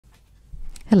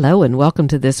Hello and welcome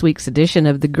to this week's edition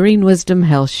of the Green Wisdom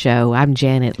Health Show. I'm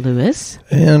Janet Lewis.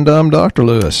 And I'm Dr.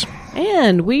 Lewis.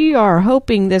 And we are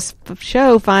hoping this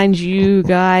show finds you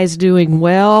guys doing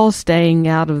well, staying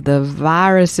out of the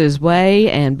virus's way,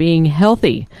 and being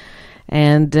healthy.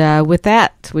 And with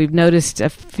that, we've noticed a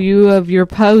few of your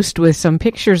posts with some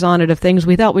pictures on it of things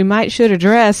we thought we should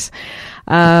address,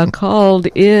 called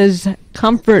Is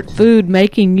Comfort Food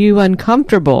Making You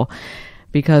Uncomfortable?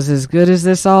 Because as good as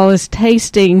this all is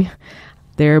tasting,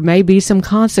 there may be some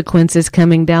consequences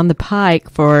coming down the pike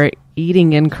for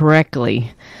eating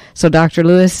incorrectly. So Dr.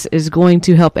 Lewis is going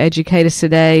to help educate us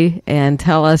today and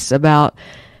tell us about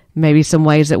maybe some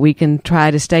ways that we can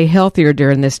try to stay healthier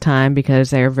during this time, because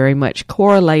they are very much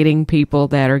correlating people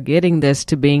that are getting this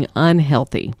to being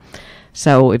unhealthy.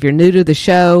 So if you're new to the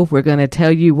show, we're going to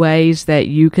tell you ways that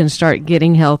you can start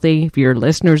getting healthy. If you're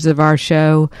listeners of our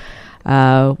show,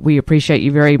 we appreciate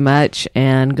you very much,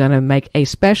 and going to make a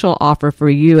special offer for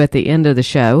you at the end of the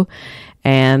show,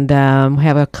 and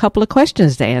have a couple of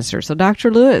questions to answer. So Dr.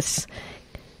 Lewis,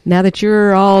 now that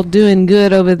you're all doing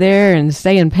good over there and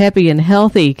staying peppy and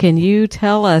healthy, can you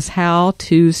tell us how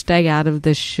to stay out of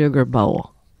the sugar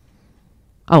bowl?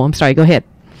 Oh, I'm sorry. Go ahead.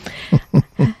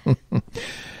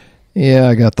 Yeah,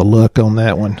 I got the look on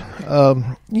that one.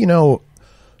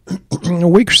 A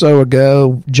week or so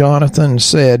ago, Jonathan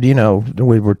said,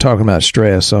 we were talking about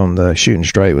stress on the Shooting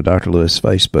Straight with Dr. Lewis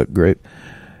Facebook group,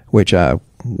 which I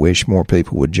wish more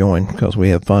people would join because we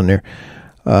have fun there.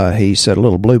 He said a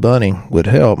little blue bunny would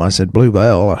help. I said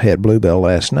bluebell. I had bluebell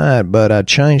last night, but I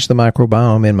changed the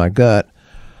microbiome in my gut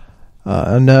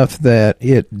enough that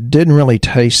it didn't really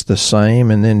taste the same.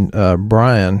 And then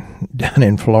Brian down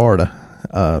in Florida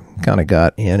kind of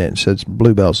got in it and said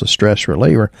bluebell's a stress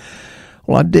reliever.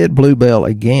 Well, I did bluebell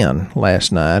again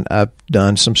last night. I've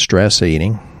done some stress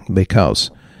eating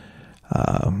because,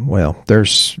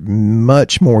 there's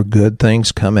much more good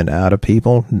things coming out of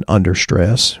people under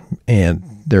stress, and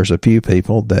there's a few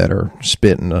people that are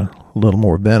spitting a little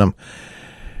more venom.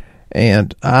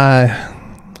 And I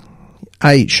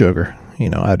eat sugar.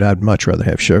 I'd much rather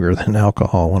have sugar than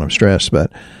alcohol when I'm stressed,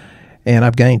 and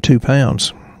I've gained 2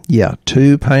 pounds. Yeah,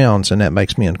 2 pounds, and that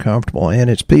makes me uncomfortable. And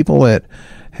it's people that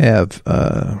have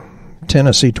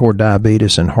tendency toward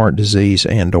diabetes and heart disease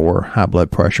and or high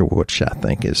blood pressure, which I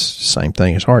think is the same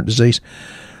thing as heart disease.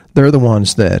 They're the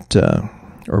ones that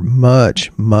are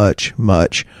much, much,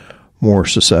 much more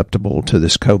susceptible to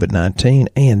this COVID-19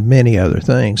 and many other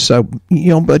things. So,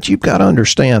 but you've got to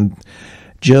understand,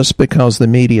 just because the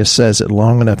media says it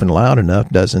long enough and loud enough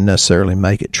doesn't necessarily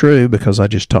make it true, because I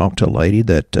just talked to a lady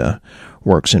that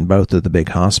works in both of the big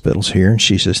hospitals here, and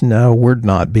she says, no, we're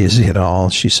not busy at all.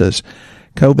 She says,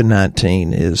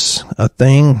 COVID-19 is a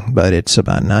thing, but it's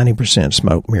about 90%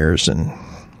 smoke mirrors and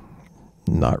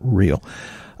not real.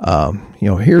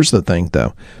 Here's the thing,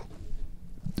 though.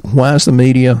 Why is the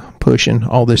media pushing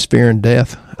all this fear and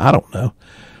death? I don't know.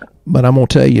 But I'm going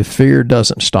to tell you, fear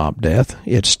doesn't stop death.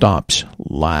 It stops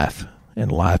life,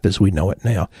 and life as we know it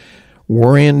now.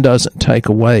 Worrying doesn't take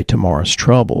away tomorrow's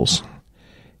troubles.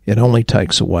 It only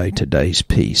takes away today's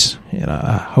peace, and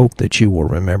I hope that you will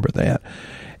remember that.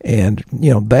 And,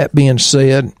 that being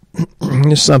said,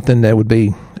 is something that would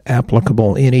be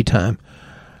applicable anytime.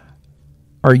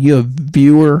 Are you a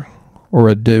viewer or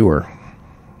a doer?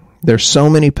 There's so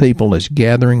many people that's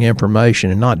gathering information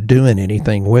and not doing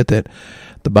anything with it.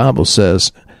 The Bible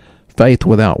says faith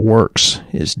without works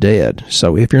is dead.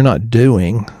 So if you're not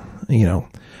doing,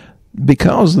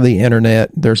 because of the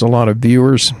internet, there's a lot of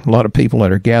viewers, a lot of people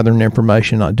that are gathering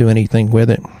information, not doing anything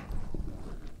with it.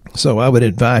 So I would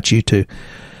invite you to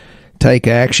take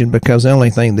action, because the only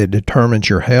thing that determines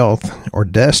your health or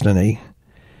destiny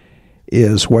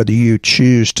is whether you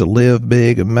choose to live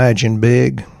big, imagine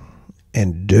big,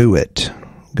 and do it.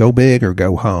 Go big or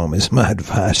go home is my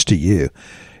advice to you.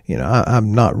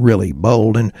 I'm not really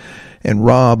bold. And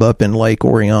Rob up in Lake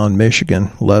Orion,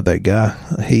 Michigan, love that guy.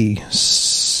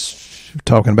 He's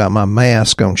talking about my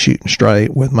mask on Shooting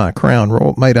Straight with my Crown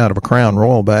Royal, made out of a Crown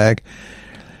Royal bag.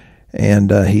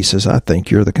 And he says, I think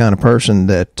you're the kind of person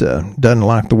that doesn't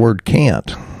like the word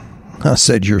can't. I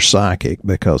said, you're psychic,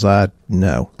 because I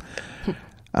know.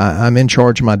 I'm in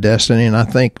charge of my destiny, and I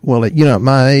think, at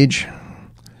my age,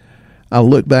 I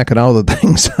look back at all the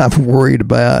things I've worried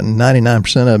about, and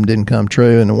 99% of them didn't come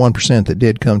true, and the 1% that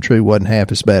did come true wasn't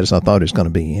half as bad as I thought it was going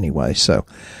to be anyway. So,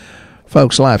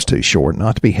 folks, life's too short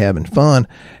not to be having fun,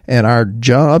 and our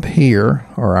job here,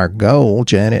 or our goal,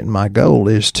 Janet and my goal,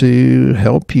 is to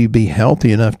help you be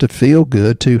healthy enough to feel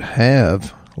good, to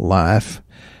have life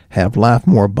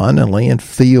more abundantly, and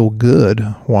feel good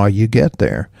while you get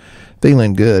there.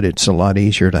 feeling good, it's a lot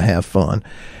easier to have fun.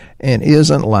 And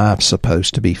isn't life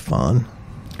supposed to be fun?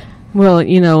 Well,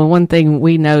 one thing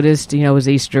we noticed, was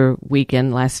Easter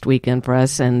weekend, last weekend for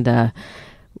us, and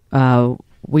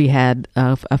we had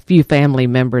a few family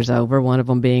members over, one of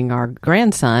them being our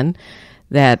grandson,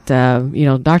 that,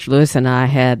 Dr. Lewis and I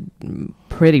had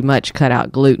pretty much cut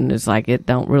out gluten. It's like it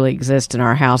don't really exist in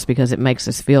our house because it makes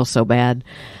us feel so bad.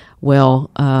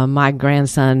 Well, my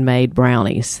grandson made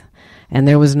brownies, and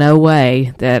there was no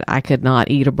way that I could not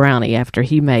eat a brownie after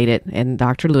he made it, and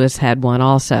Dr. Lewis had one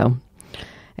also.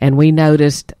 And we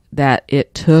noticed that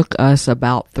it took us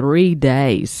about 3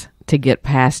 days to get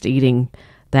past eating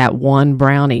that one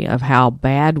brownie of how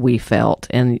bad we felt.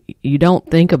 And you don't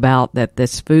think about that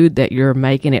this food that you're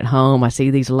making at home. I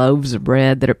see these loaves of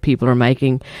bread that people are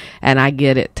making, and I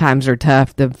get it. Times are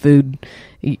tough. The food,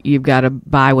 you've got to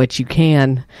buy what you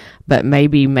can, but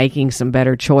maybe making some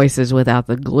better choices without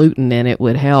the gluten in it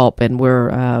would help. And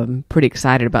we're pretty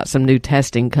excited about some new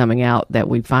testing coming out that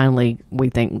we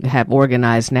think have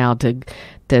organized now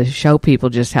to show people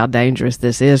just how dangerous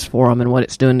this is for them and what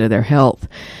it's doing to their health.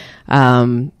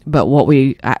 But what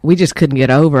we just couldn't get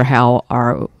over how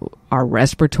our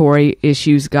respiratory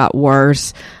issues got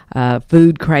worse,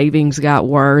 food cravings got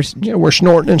worse. Yeah, we're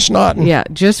snorting and snotting. Yeah,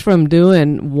 just from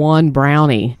doing one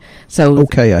brownie. So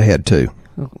okay, I had two.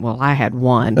 Well, I had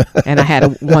one, and I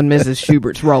had one Mrs.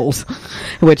 Schubert's rolls,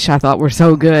 which I thought were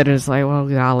so good. And it's like, well,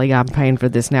 golly, I'm paying for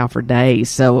this now for days.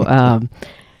 So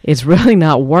it's really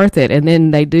not worth it. And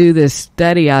then they do this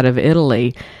study out of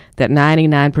Italy that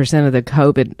 99% of the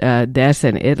COVID deaths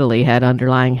in Italy had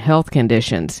underlying health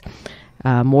conditions.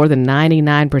 More than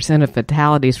 99% of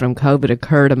fatalities from COVID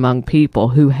occurred among people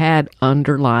who had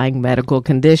underlying medical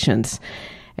conditions.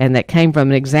 And that came from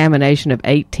an examination of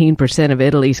 18% of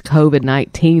Italy's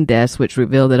COVID-19 deaths, which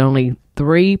revealed that only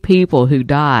 3 people who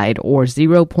died, or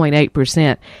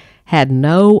 0.8%, had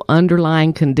no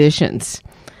underlying conditions.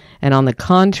 And on the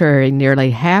contrary,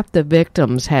 nearly half the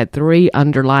victims had 3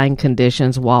 underlying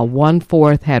conditions, while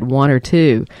 1/4 had 1 or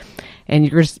 2. And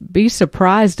you're be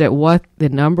surprised at what the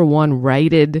number one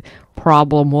rated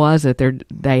problem was that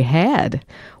they had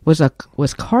was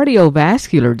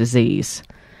cardiovascular disease.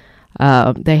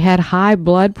 They had high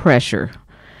blood pressure,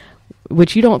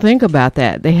 which you don't think about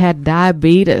that. They had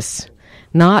diabetes,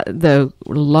 not the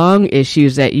lung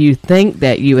issues that you think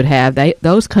that you would have.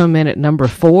 Those come in at number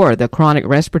 4. The chronic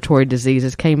respiratory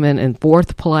diseases came in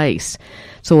 4th place.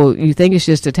 So you think it's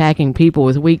just attacking people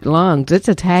with weak lungs. It's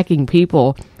attacking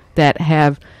people that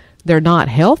they're not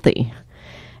healthy.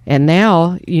 And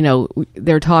now,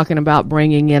 they're talking about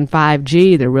bringing in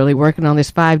 5G. They're really working on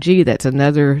this 5G. That's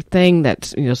another thing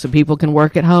that's, so people can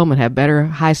work at home and have better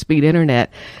high-speed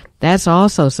internet. That's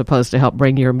also supposed to help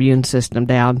bring your immune system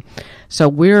down. So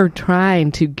we're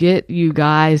trying to get you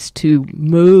guys to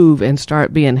move and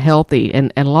start being healthy.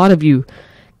 And a lot of you,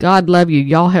 God love you,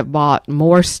 y'all have bought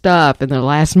more stuff in the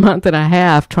last month and a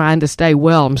half trying to stay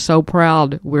well. I'm so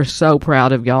proud. We're so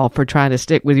proud of y'all for trying to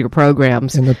stick with your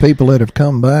programs. And the people that have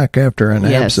come back after an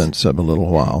absence of a little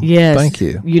while. Yes. Thank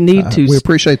you. You need to. We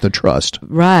appreciate the trust.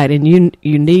 Right. And you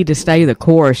need to stay the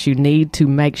course. You need to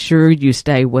make sure you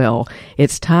stay well.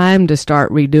 It's time to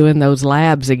start redoing those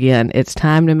labs again. It's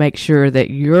time to make sure that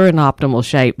you're in optimal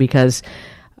shape, because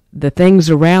the things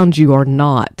around you are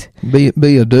not. Be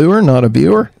a doer, not a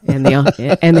viewer. And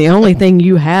the only thing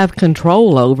you have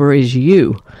control over is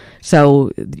you.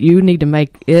 So you need to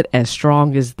make it as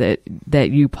strong as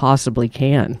that you possibly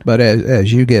can. But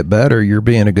as you get better, you're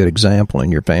being a good example,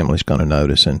 and your family's going to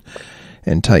notice and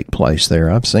take place there.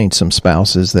 I've seen some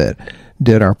spouses that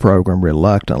did our program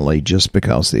reluctantly just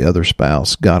because the other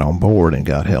spouse got on board and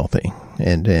got healthy.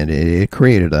 And it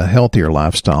created a healthier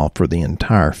lifestyle for the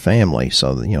entire family.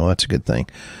 So, that's a good thing.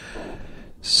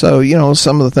 So,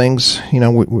 some of the things,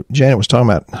 Janet was talking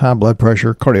about high blood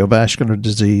pressure, cardiovascular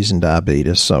disease, and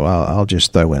diabetes. So I'll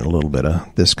just throw in a little bit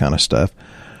of this kind of stuff.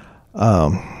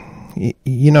 I'm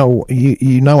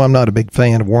not a big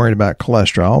fan of worrying about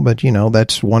cholesterol, but,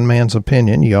 that's one man's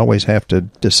opinion. You always have to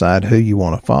decide who you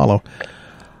want to follow.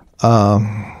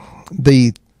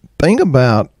 The thing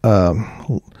about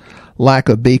lack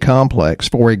of B complex,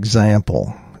 for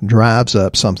example, drives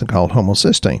up something called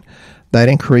homocysteine. That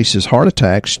increases heart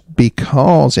attacks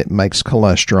because it makes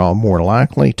cholesterol more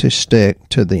likely to stick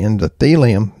to the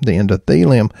endothelium. The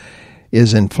endothelium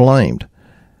is inflamed.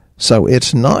 So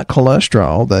it's not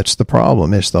cholesterol that's the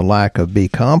problem. It's the lack of B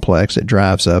complex that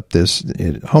drives up this.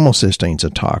 Homocysteine's a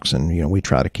toxin. We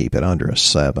try to keep it under a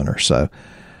 7 or so.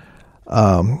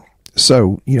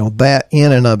 That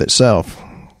in and of itself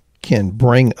can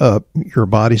bring up your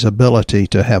body's ability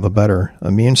to have a better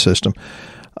immune system.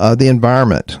 The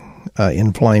environment,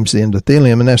 inflames the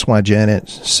endothelium, and that's why Janet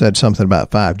said something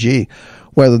about 5G.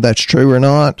 Whether that's true or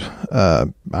not,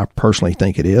 I personally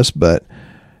think it is, but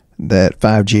that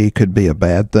 5G could be a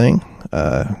bad thing.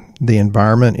 The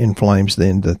environment inflames the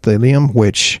endothelium,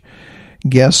 which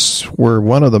guess where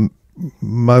one of the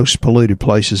most polluted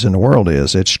places in the world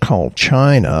is? It's called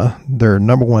China. Their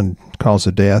number one cause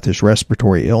of death is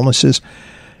respiratory illnesses.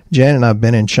 Jan and I have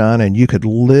been in China, and you could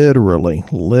literally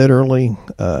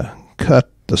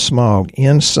cut the smog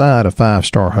inside a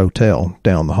 5-star hotel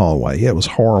down the hallway. It was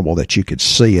horrible that you could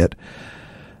see it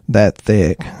that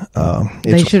thick.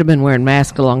 They should have been wearing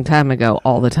masks a long time ago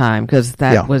all the time, because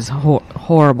that was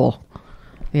horrible.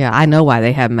 Yeah, I know why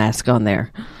they have masks on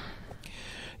there.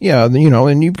 Yeah,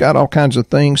 and you've got all kinds of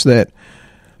things that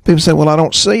people say, well, I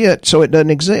don't see it, so it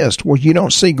doesn't exist. Well, you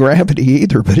don't see gravity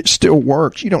either, but it still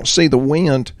works. You don't see the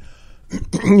wind.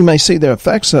 You may see the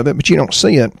effects of it, but you don't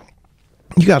see it.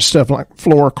 You got stuff like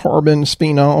fluorocarbons,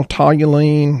 phenol,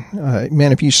 toluene.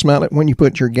 Man, if you smell it when you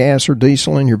put your gas or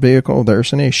diesel in your vehicle,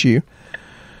 there's an issue.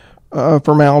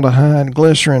 Formaldehyde,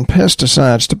 glycerin,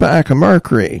 pesticides, tobacco,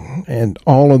 mercury, and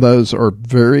all of those are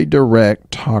very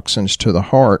direct toxins to the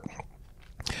heart.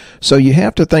 So you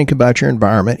have to think about your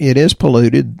environment. It is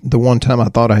polluted. The one time I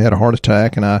thought I had a heart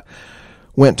attack, and I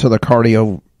went to the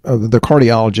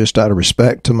cardiologist out of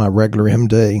respect to my regular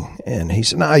MD, and he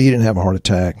said, no, you didn't have a heart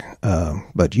attack,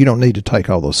 but you don't need to take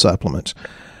all those supplements.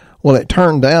 Well, it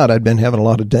turned out I'd been having a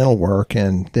lot of dental work,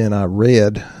 and then I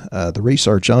read the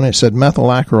research on it. It said methyl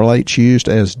acrylates used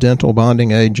as dental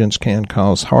bonding agents can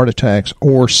cause heart attacks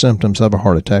or symptoms of a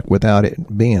heart attack without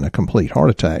it being a complete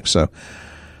heart attack. So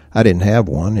I didn't have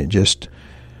one. It just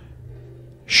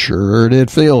sure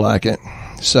did feel like it.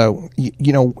 So,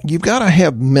 you've got to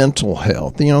have mental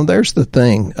health. There's the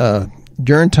thing.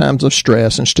 During times of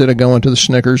stress, instead of going to the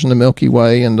Snickers and the Milky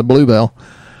Way and the Bluebell,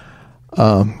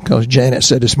 because Janet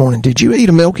said this morning, did you eat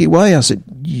a Milky Way? I said,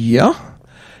 yeah,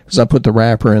 because I put the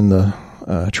wrapper in the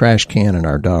trash can and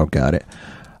our dog got it.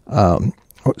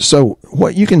 So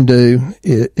what you can do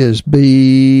is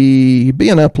be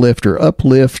an uplifter.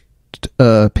 Uplift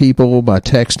people by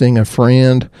texting a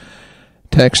friend.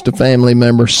 Text a family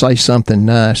member, say something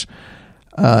nice.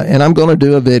 And I'm going to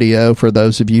do a video for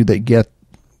those of you that get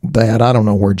that. I don't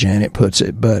know where Janet puts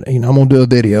it, but I'm going to do a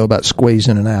video about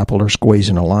squeezing an apple or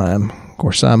squeezing a lime. Of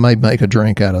course, I may make a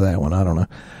drink out of that one. I don't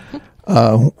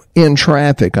know. In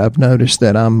traffic, I've noticed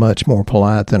that I'm much more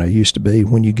polite than I used to be.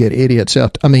 When you get idiots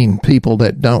out, people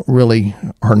that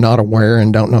are not aware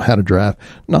and don't know how to drive,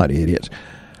 not idiots.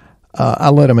 I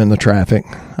let them in the traffic.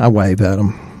 I wave at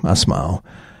them. I smile.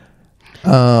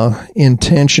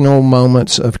 Intentional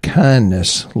moments of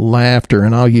kindness, laughter,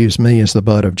 and I'll use me as the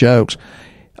butt of jokes,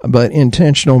 but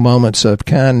intentional moments of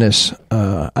kindness.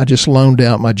 I just loaned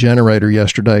out my generator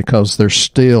yesterday because there's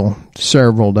still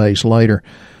several days later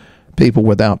people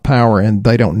without power, and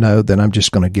they don't know that I'm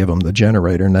just going to give them the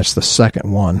generator, and that's the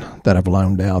second one that I've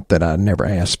loaned out that I never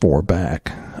asked for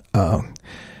back. Of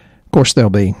course, they'll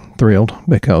be thrilled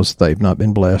because they've not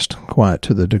been blessed quite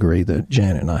to the degree that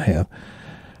Janet and I have.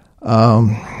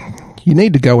 You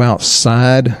need to go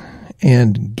outside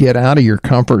and get out of your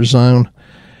comfort zone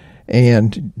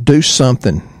and do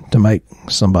something to make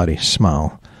somebody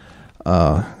smile.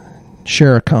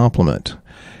 Share a compliment.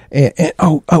 And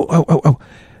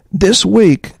this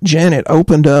week, Janet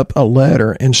opened up a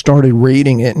letter and started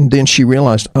reading it, and then she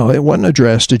realized, it wasn't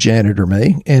addressed to Janet or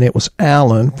me, and it was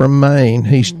Alan from Maine.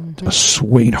 He's a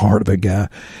sweetheart of a guy.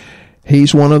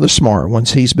 He's one of the smart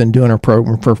ones. He's been doing our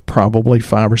program for probably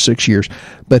 5 or 6 years.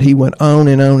 But he went on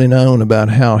and on and on about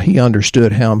how he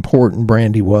understood how important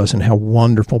brandy was and how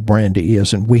wonderful brandy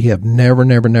is. And we have never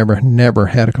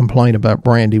had a complaint about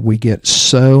brandy. We get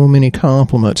so many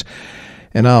compliments.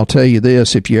 And I'll tell you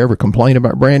this, if you ever complain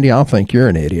about brandy, I'll think you're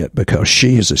an idiot, because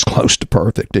she is as close to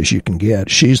perfect as you can get.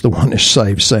 She's the one that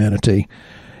saved sanity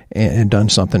and done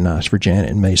something nice for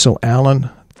Janet and me. So, Alan,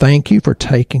 thank you for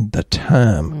taking the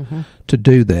time to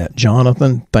do that.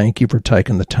 Jonathan, thank you for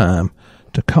taking the time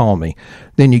to call me.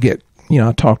 Then you get,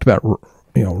 I talked about,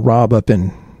 Rob up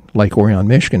in Lake Orion,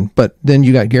 Michigan, but then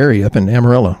you got Gary up in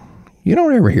Amarillo. You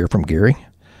don't ever hear from Gary.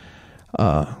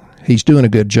 He's doing a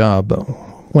good job, but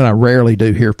when I rarely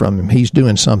do hear from him, he's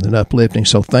doing something uplifting.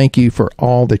 So thank you for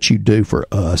all that you do for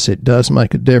us. It does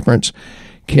make a difference.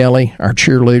 Kelly, our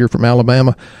cheerleader from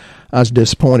Alabama, I was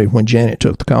disappointed when Janet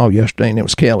took the call yesterday and it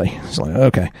was Kelly. It's like,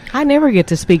 okay. I never get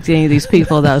to speak to any of these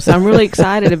people, though, so I'm really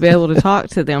excited to be able to talk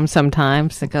to them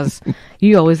sometimes, because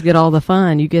you always get all the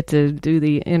fun. You get to do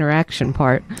the interaction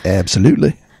part.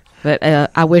 Absolutely. But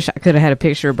I wish I could have had a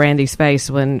picture of Brandy's face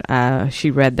when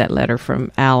she read that letter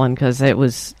from Alan, because it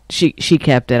was she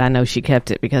kept it. I know she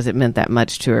kept it because it meant that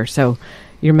much to her. So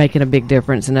you're making a big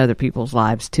difference in other people's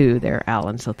lives too there,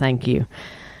 Alan. So thank you.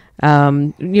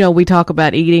 We talk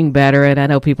about eating better, and I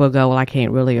know people go, well, I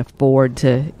can't really afford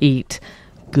to eat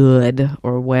good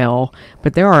or well.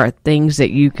 But there are things that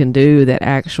you can do that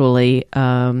actually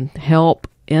help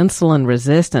insulin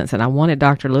resistance, and I wanted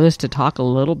Dr. Lewis to talk a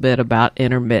little bit about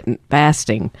intermittent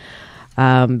fasting,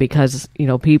 because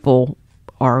people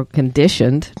are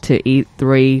conditioned to eat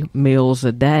 3 meals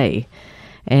a day.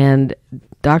 And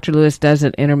Dr. Lewis,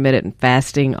 doesn't intermittent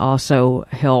fasting also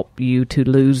help you to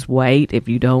lose weight if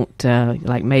you don't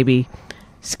like maybe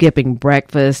skipping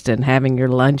breakfast and having your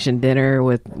lunch and dinner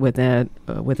within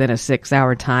a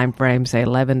 6-hour time frame, say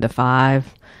 11 to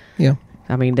 5? Yeah.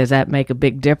 I mean, does that make a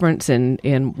big difference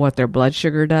in what their blood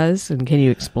sugar does? And can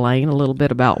you explain a little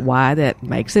bit about why that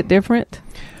makes it different?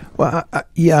 Well,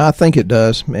 I think it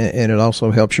does, and it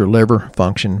also helps your liver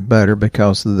function better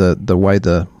because of the way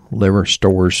the liver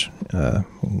stores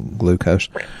glucose.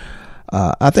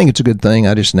 I think it's a good thing.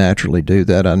 I just naturally do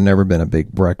that. I've never been a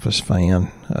big breakfast fan.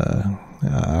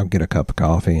 I'll get a cup of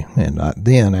coffee, and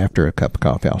then after a cup of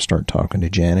coffee, I'll start talking to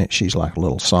Janet. She's like a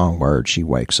little songbird. She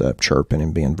wakes up chirping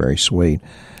and being very sweet.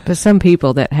 But some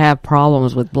people that have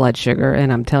problems with blood sugar,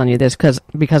 and I'm telling you this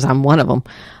because I'm one of them,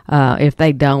 if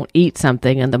they don't eat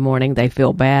something in the morning, they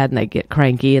feel bad and they get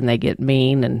cranky and they get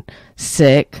mean and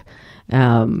sick.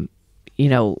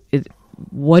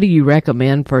 What do you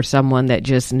recommend for someone that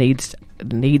just needs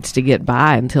to get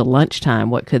by until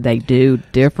lunchtime? What could they do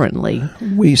differently?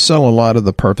 We sell a lot of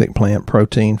the perfect plant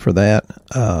protein for that,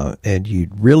 and you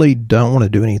really don't want to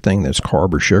do anything that's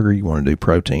carb or sugar. You want to do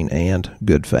protein and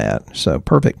good fat. So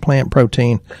perfect plant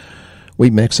protein, we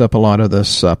mix up a lot of the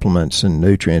supplements and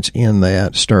nutrients in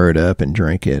that, stir it up and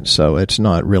drink it. So it's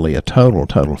not really a total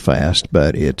fast,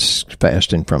 but it's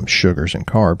fasting from sugars and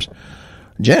carbs.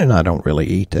 Jen and I don't really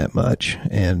eat that much,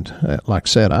 and like I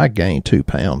said, I gained 2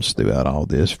 pounds throughout all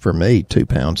this. For me, 2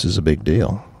 pounds is a big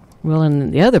deal. Well,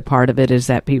 and the other part of it is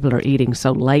that people are eating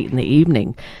so late in the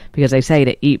evening because they say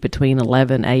to eat between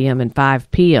 11 a.m. and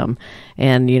 5 p.m.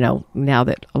 And, now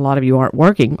that a lot of you aren't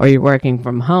working or you're working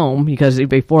from home, because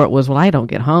before it was, well, I don't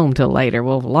get home till later.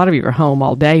 Well, a lot of you are home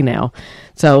all day now.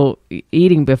 So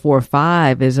eating before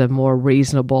 5 is a more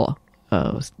reasonable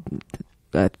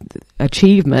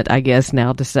achievement, I guess,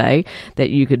 now to say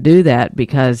that you could do that,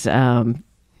 because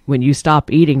when you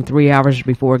stop eating 3 hours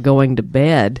before going to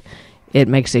bed, it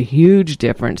makes a huge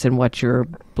difference in what your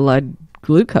blood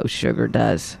glucose sugar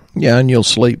does. Yeah, and you'll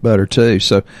sleep better too.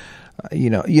 So,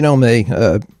 me,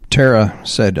 Tara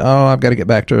said, I've got to get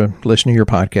back to listening to your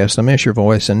podcast. I miss your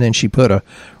voice. And then she put a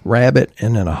rabbit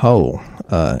in a hole.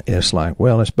 It's like,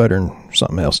 well, it's better than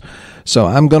something else. So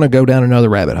I'm going to go down another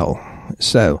rabbit hole.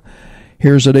 So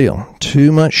here's the deal.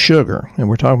 Too much sugar, and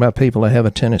we're talking about people that have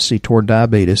a tendency toward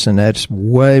diabetes, and that's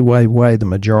way the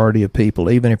majority of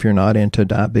people, even if you're not into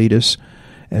diabetes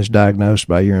as diagnosed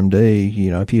by your MD.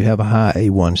 If you have a high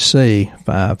A1C,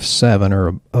 5.7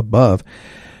 or above,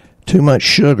 too much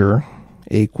sugar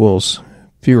equals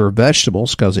fewer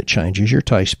vegetables because it changes your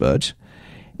taste buds,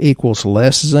 equals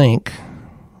less zinc,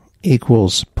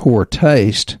 equals poor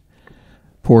taste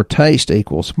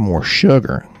equals more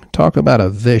sugar. Talk about a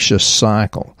vicious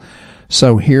cycle.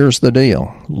 So here's the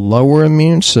deal. Lower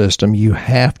immune system, you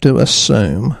have to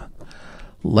assume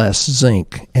less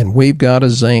zinc. And we've got a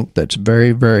zinc that's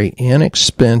very, very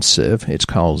inexpensive. It's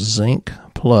called Zinc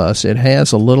Plus. It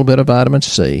has a little bit of vitamin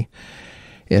C.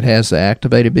 It has the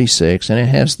activated B6, and it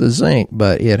has the zinc,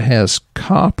 but it has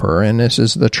copper, and this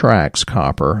is the Trax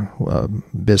copper,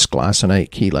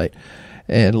 bisglycinate chelate.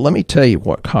 And let me tell you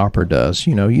what copper does.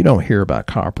 You don't hear about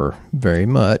copper very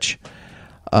much.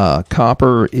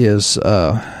 Copper does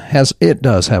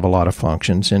have a lot of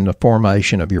functions in the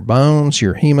formation of your bones,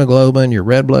 your hemoglobin, your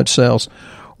red blood cells,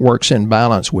 works in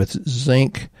balance with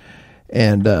zinc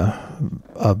and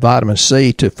vitamin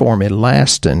C to form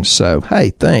elastin. So, hey,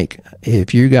 think,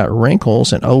 if you got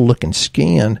wrinkles and old-looking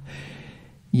skin,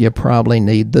 you probably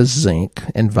need the zinc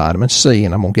and vitamin C,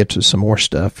 and I'm going to get to some more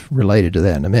stuff related to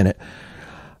that in a minute.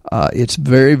 It's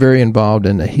very, very involved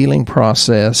in the healing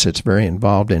process. It's very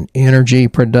involved in energy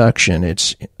production.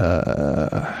 It's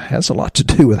has a lot to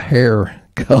do with hair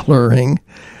coloring.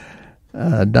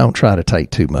 Don't try to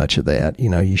take too much of that.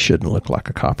 You shouldn't look like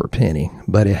a copper penny.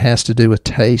 But it has to do with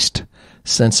taste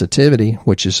sensitivity,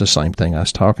 which is the same thing I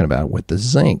was talking about with the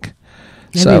zinc.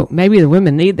 Maybe the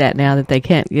women need that now that they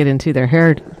can't get into their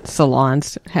hair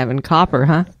salons having copper,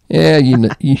 huh? Yeah,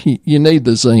 you need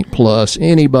the Zinc Plus.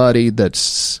 Anybody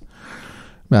that's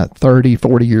about 30,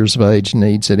 40 years of age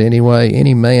needs it anyway.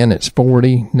 Any man that's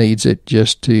 40 needs it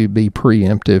just to be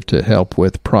preemptive to help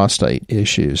with prostate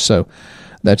issues. So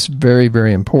that's very,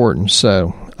 very important.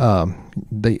 So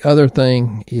the other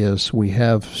thing is we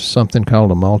have something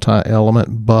called a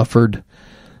multi-element buffered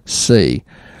C.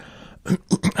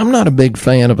 I'm not a big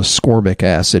fan of ascorbic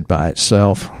acid by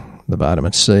itself, the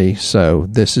vitamin C. So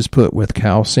this is put with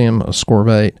calcium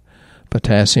ascorbate,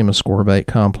 potassium ascorbate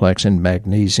complex, and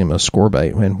magnesium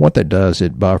ascorbate. And what that does,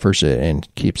 it buffers it and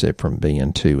keeps it from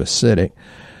being too acidic.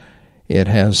 It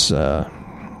has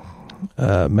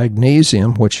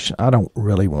magnesium, which I don't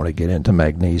really want to get into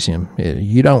magnesium.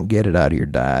 You don't get it out of your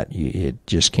diet. It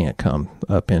just can't come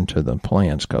up into the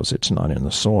plants because it's not in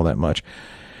the soil that much.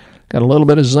 Got a little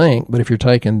bit of zinc, but if you're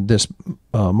taking this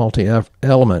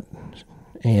multi-element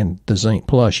and the Zinc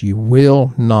Plus, you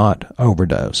will not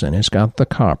overdose. And it's got the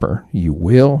copper. You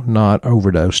will not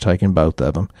overdose taking both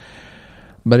of them.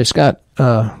 But it's got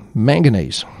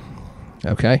manganese.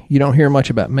 Okay? You don't hear much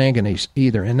about manganese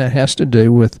either, and that has to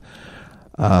do with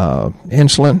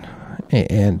insulin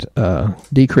and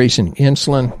decreasing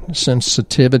insulin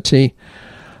sensitivity.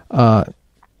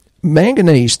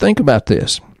 Manganese, think about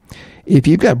this. If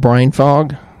you've got brain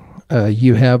fog,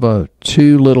 you have a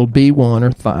too little B1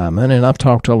 or thiamine, and I've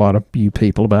talked to a lot of you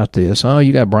people about this. Oh,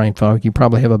 you got brain fog. You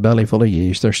probably have a belly full of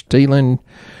yeast. They're stealing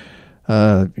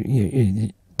the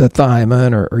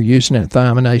thiamine or using that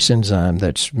thiaminase enzyme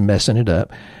that's messing it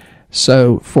up.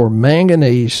 So for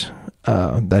manganese,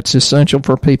 that's essential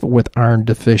for people with iron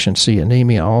deficiency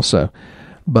anemia also.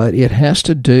 But it has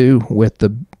to do with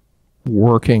the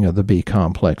working of the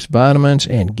B-complex vitamins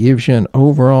and gives you an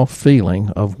overall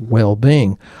feeling of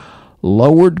well-being.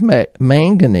 Lowered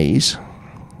manganese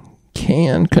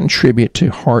can contribute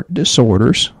to heart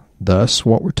disorders, thus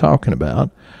what we're talking about,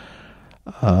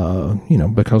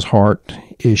 because heart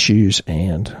issues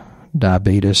and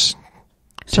diabetes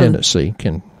tendency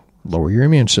can lower your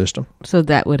immune system. So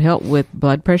that would help with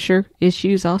blood pressure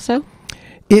issues also?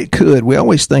 It could. We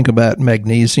always think about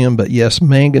magnesium, but yes,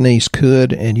 manganese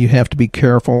could, and you have to be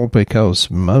careful because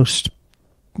most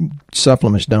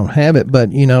supplements don't have it. But,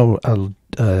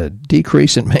 a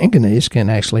decrease in manganese can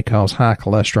actually cause high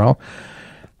cholesterol,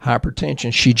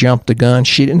 hypertension. She jumped the gun.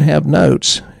 She didn't have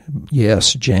notes.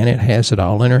 Yes, Janet has it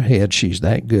all in her head. She's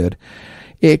that good.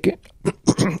 It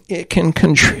can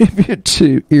contribute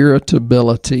to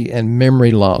irritability and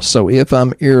memory loss. So if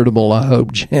I'm irritable, I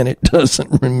hope Janet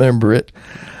doesn't remember it.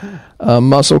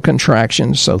 Muscle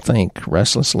contractions, so think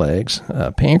restless legs.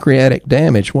 Pancreatic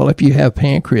damage. Well, if you have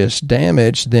pancreas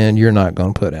damage, then you're not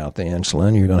going to put out the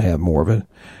insulin. You're going to have more of a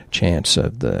chance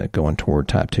of going toward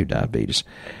type 2 diabetes,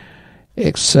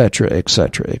 etc.,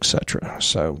 etc., etc.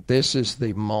 So this is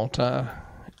the multi-element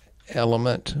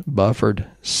buffered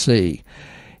C.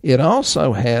 It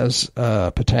also has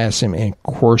potassium and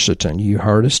quercetin. You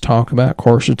heard us talk about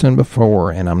quercetin before,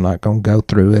 and I'm not going to go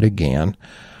through it again.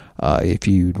 If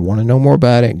you want to know more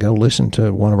about it, go listen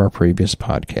to one of our previous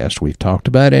podcasts. We've talked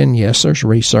about it, and yes, there's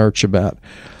research about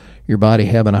your body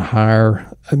having a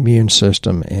higher immune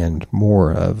system and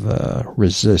more of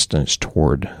resistance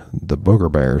toward the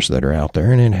booger bears that are out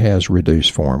there, and it has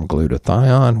reduced form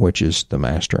glutathione, which is the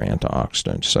master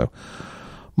antioxidant. So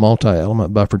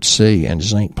multi-element buffered C and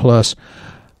Zinc Plus,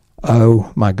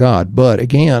 oh my God. But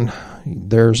again,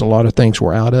 there's a lot of things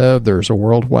we're out of. There's a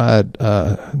worldwide,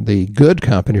 the good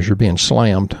companies are being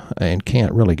slammed and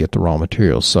can't really get the raw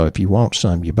materials. So if you want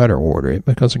some, you better order it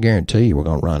because I guarantee you we're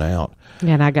going to run out.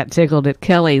 And I got tickled at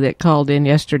Kelly that called in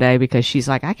yesterday because she's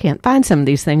like, I can't find some of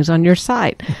these things on your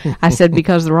site. I said,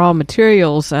 because the raw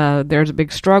materials, there's a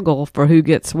big struggle for who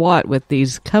gets what with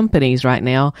these companies right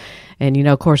now. And,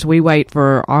 of course, we wait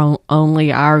for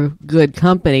only our good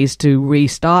companies to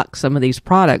restock some of these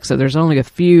products. So there's only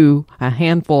a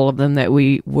handful of them that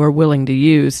we were willing to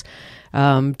use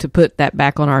to put that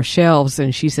back on our shelves.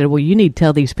 And she said, well, you need to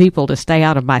tell these people to stay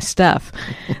out of my stuff.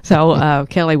 So,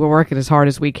 Kelly, we're working as hard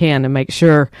as we can to make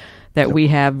sure that we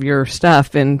have your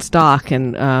stuff in stock.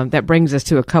 And that brings us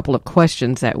to a couple of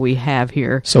questions that we have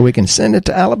here. So we can send it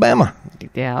to Alabama.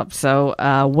 Yeah.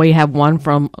 So we have one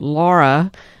from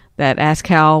Laura that asked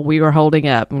how we were holding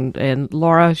up. And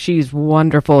Laura, she's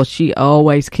wonderful. She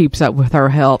always keeps up with her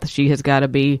health. She has got to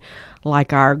be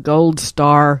like our gold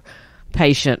star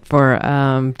patient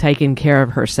for taking care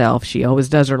of herself. She always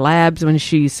does her labs when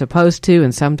she's supposed to,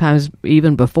 and sometimes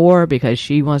even before, because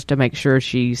she wants to make sure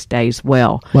she stays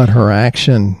well. But her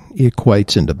action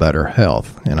equates into better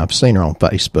health. And I've seen her on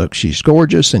Facebook. She's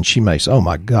gorgeous, and she makes, oh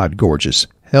my God, gorgeous,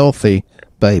 healthy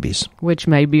babies. Which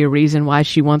may be a reason why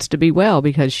she wants to be well,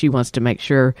 because she wants to make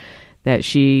sure that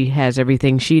she has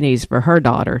everything she needs for her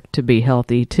daughter to be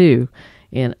healthy too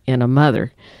in a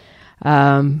mother.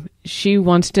 She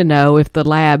wants to know if the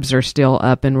labs are still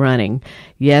up and running.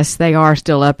 Yes, they are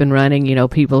still up and running. You know,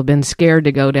 people have been scared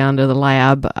to go down to the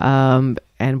lab.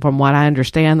 And from what I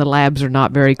understand, the labs are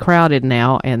not very crowded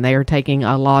now, and they are taking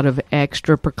a lot of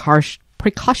extra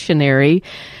precautionary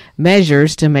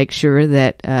measures to make sure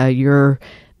that you're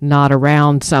not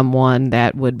around someone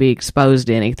that would be exposed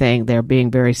to anything. They're being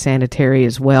very sanitary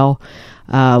as well.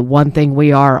 One thing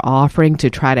we are offering to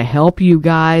try to help you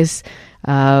guys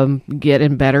get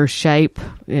in better shape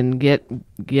and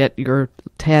get your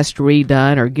test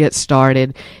redone or get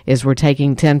started is we're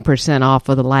taking 10% off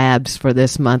of the labs for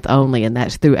this month only, and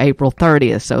that's through April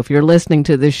 30th. So if you're listening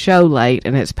to this show late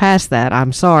and it's past that,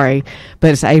 I'm sorry, but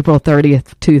it's April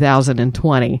 30th,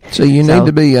 2020. So you need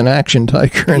to be an action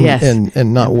taker and, yes.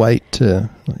 and not wait to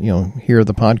hear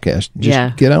the podcast.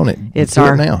 Just get on it. It's Do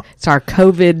it now. It's our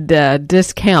COVID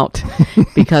discount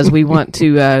because we want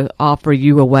to offer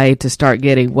you a way to start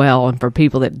getting well. And for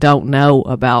people that don't know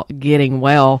about getting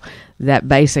well, that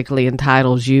basically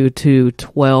entitles you to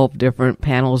 12 different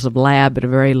panels of lab at a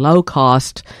very low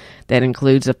cost. That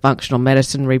includes a functional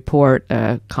medicine report,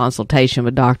 a consultation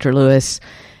with Dr. Lewis,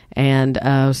 and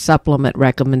supplement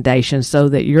recommendations so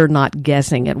that you're not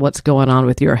guessing at what's going on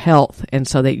with your health, and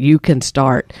so that you can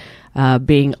start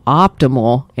being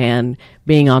optimal and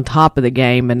being on top of the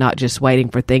game and not just waiting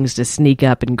for things to sneak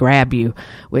up and grab you,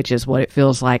 which is what it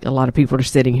feels like a lot of people are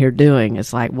sitting here doing.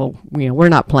 It's like, well, we're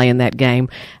not playing that game.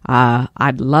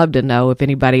 I'd love to know if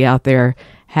anybody out there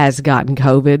has gotten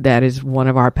COVID. That is one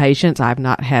of our patients. I've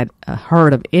not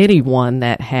heard of anyone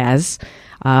that has.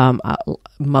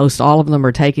 Most all of them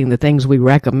are taking the things we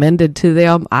recommended to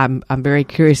them. I'm very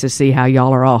curious to see how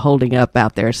y'all are all holding up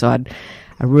out there. So I'd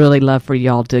really love for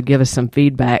y'all to give us some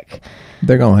feedback.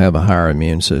 They're going to have a higher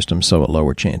immune system, so a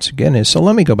lower chance of getting it. So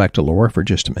let me go back to Laura for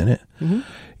just a minute.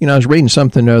 Mm-hmm. I was reading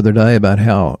something the other day about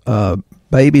how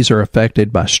babies are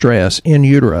affected by stress in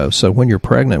utero. So when you're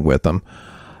pregnant with them,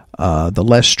 the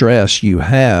less stress you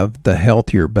have, the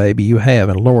healthier baby you have.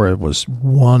 And Laura was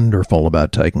wonderful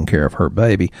about taking care of her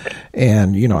baby.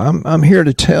 And, I'm here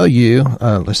to tell you,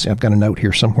 let's see, I've got a note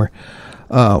here somewhere.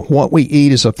 What we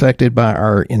eat is affected by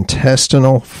our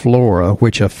intestinal flora,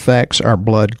 which affects our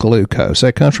blood glucose.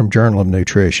 That comes from Journal of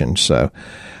Nutrition. So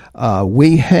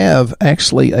we have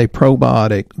actually a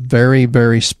probiotic very,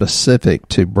 very specific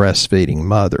to breastfeeding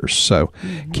mothers. So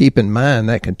keep in mind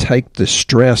that can take the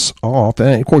stress off.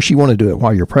 And, of course, you want to do it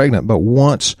while you're pregnant. But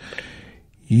once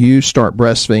you start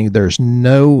breastfeeding, there's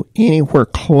no anywhere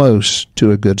close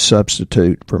to a good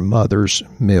substitute for mother's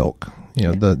milk.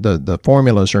 The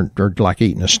formulas are like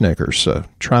eating a Snickers, so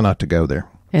try not to go there.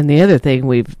 And the other thing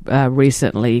we've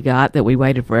recently got that we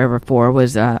waited forever for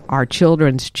was our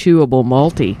children's chewable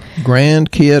multi.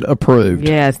 Grandkid approved.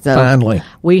 Yes. Finally.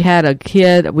 We had a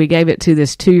kid, we gave it to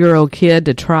this 2-year-old kid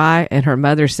to try, and her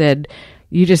mother said,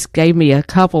 "You just gave me a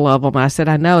couple of them." I said,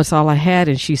 "I know, it's all I had."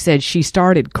 And she said she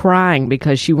started crying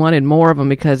because she wanted more of them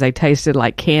because they tasted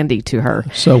like candy to her.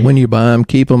 So when you buy them,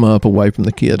 keep them up away from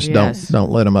the kids. Yes.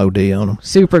 Don't let them OD on them.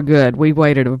 Super good. We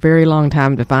waited a very long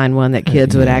time to find one that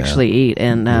kids would actually eat.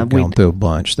 And we've gone through a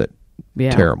bunch that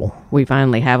terrible. We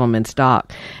finally have them in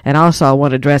stock. And also I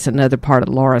want to address another part of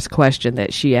Laura's question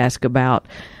that she asked about.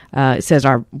 It says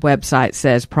our website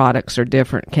says products are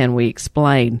different. Can we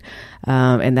explain?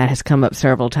 And that has come up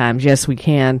several times. Yes, we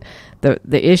can. The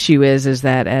issue is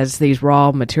that as these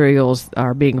raw materials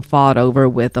are being fought over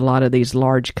with a lot of these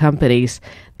large companies,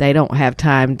 they don't have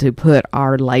time to put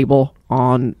our label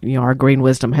on, our Green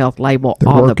Wisdom Health label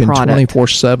on the product. They're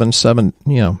working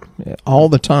 24/7, all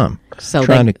the time,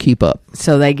 trying to keep up.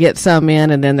 So they get some in,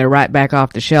 and then they're right back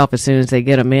off the shelf as soon as they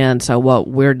get them in. So what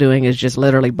we're doing is just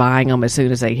literally buying them as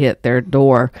soon as they hit their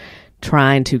door,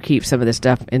 trying to keep some of this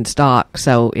stuff in stock.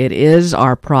 So it is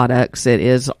our products. It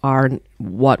is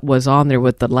what was on there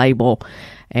with the label.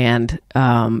 And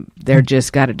they're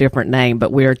just got a different name,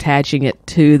 but we're attaching it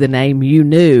to the name you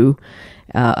knew.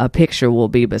 A picture will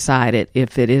be beside it.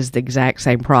 If it is the exact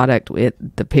same product,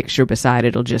 the picture beside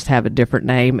it will just have a different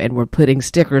name, and we're putting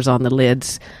stickers on the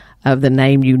lids of the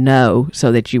name you know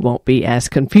so that you won't be as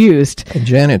confused. And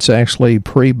Janet's actually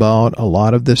pre-bought a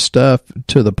lot of this stuff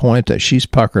to the point that she's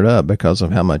puckered up because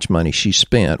of how much money she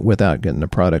spent without getting the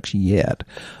products yet.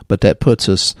 But that puts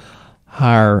us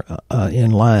higher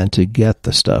in line to get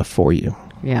the stuff for you.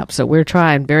 Yeah, so we're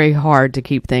trying very hard to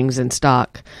keep things in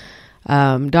stock.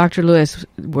 Dr. Lewis,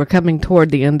 we're coming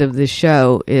toward the end of this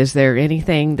show. Is there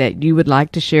anything that you would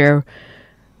like to share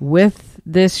with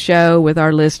this show, with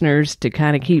our listeners, to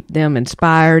kind of keep them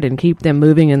inspired and keep them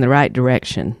moving in the right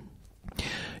direction?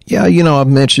 Yeah, I've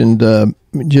mentioned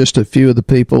just a few of the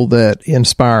people that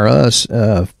inspire us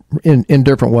in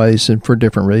different ways and for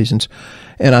different reasons.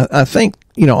 And I think,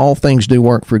 all things do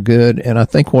work for good. And I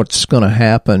think what's going to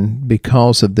happen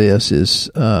because of this is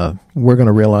we're going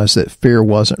to realize that fear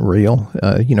wasn't real.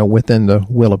 Within the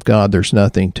will of God, there's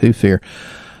nothing to fear.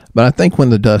 But I think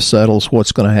when the dust settles,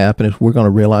 what's going to happen is we're going to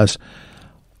realize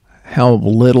how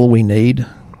little we need,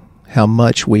 how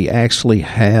much we actually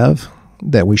have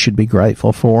that we should be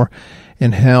grateful for,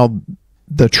 and how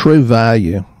the true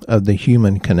value of the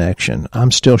human connection. I'm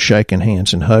still shaking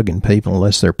hands and hugging people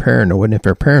unless they're paranoid. And if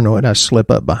they're paranoid, I slip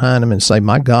up behind them and say,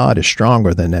 my God is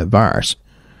stronger than that virus.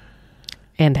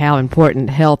 And how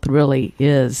important health really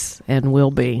is and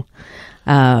will be.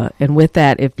 And with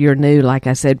that, if you're new, like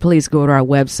I said, please go to our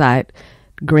website,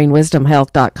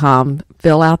 greenwisdomhealth.com,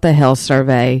 fill out the health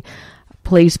survey.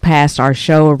 Please pass our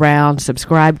show around,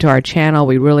 subscribe to our channel.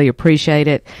 We really appreciate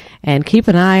it. And keep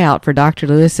an eye out for Dr.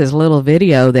 Lewis's little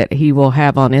video that he will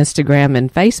have on Instagram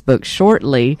and Facebook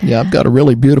shortly. Yeah, I've got a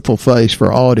really beautiful face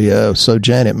for audio, so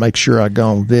Janet, make sure I go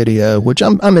on video, which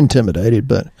I'm intimidated,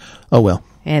 but oh well.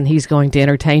 And he's going to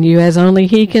entertain you as only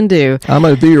he can do. I'm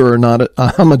a doer, not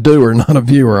a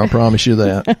viewer, I promise you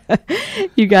that.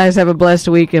 You guys have a blessed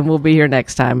week, and we'll be here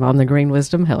next time on the Green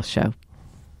Wisdom Health Show.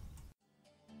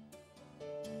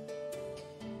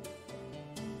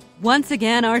 Once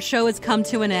again, our show has come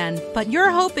to an end, but your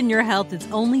hope in your health is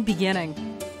only beginning.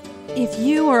 If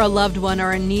you or a loved one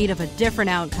are in need of a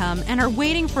different outcome and are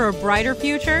waiting for a brighter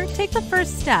future, take the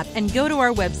first step and go to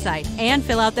our website and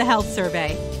fill out the health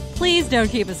survey. Please don't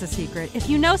keep us a secret. If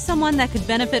you know someone that could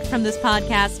benefit from this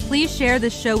podcast, please share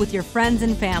this show with your friends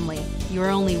and family. You are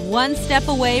only one step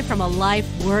away from a life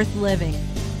worth living.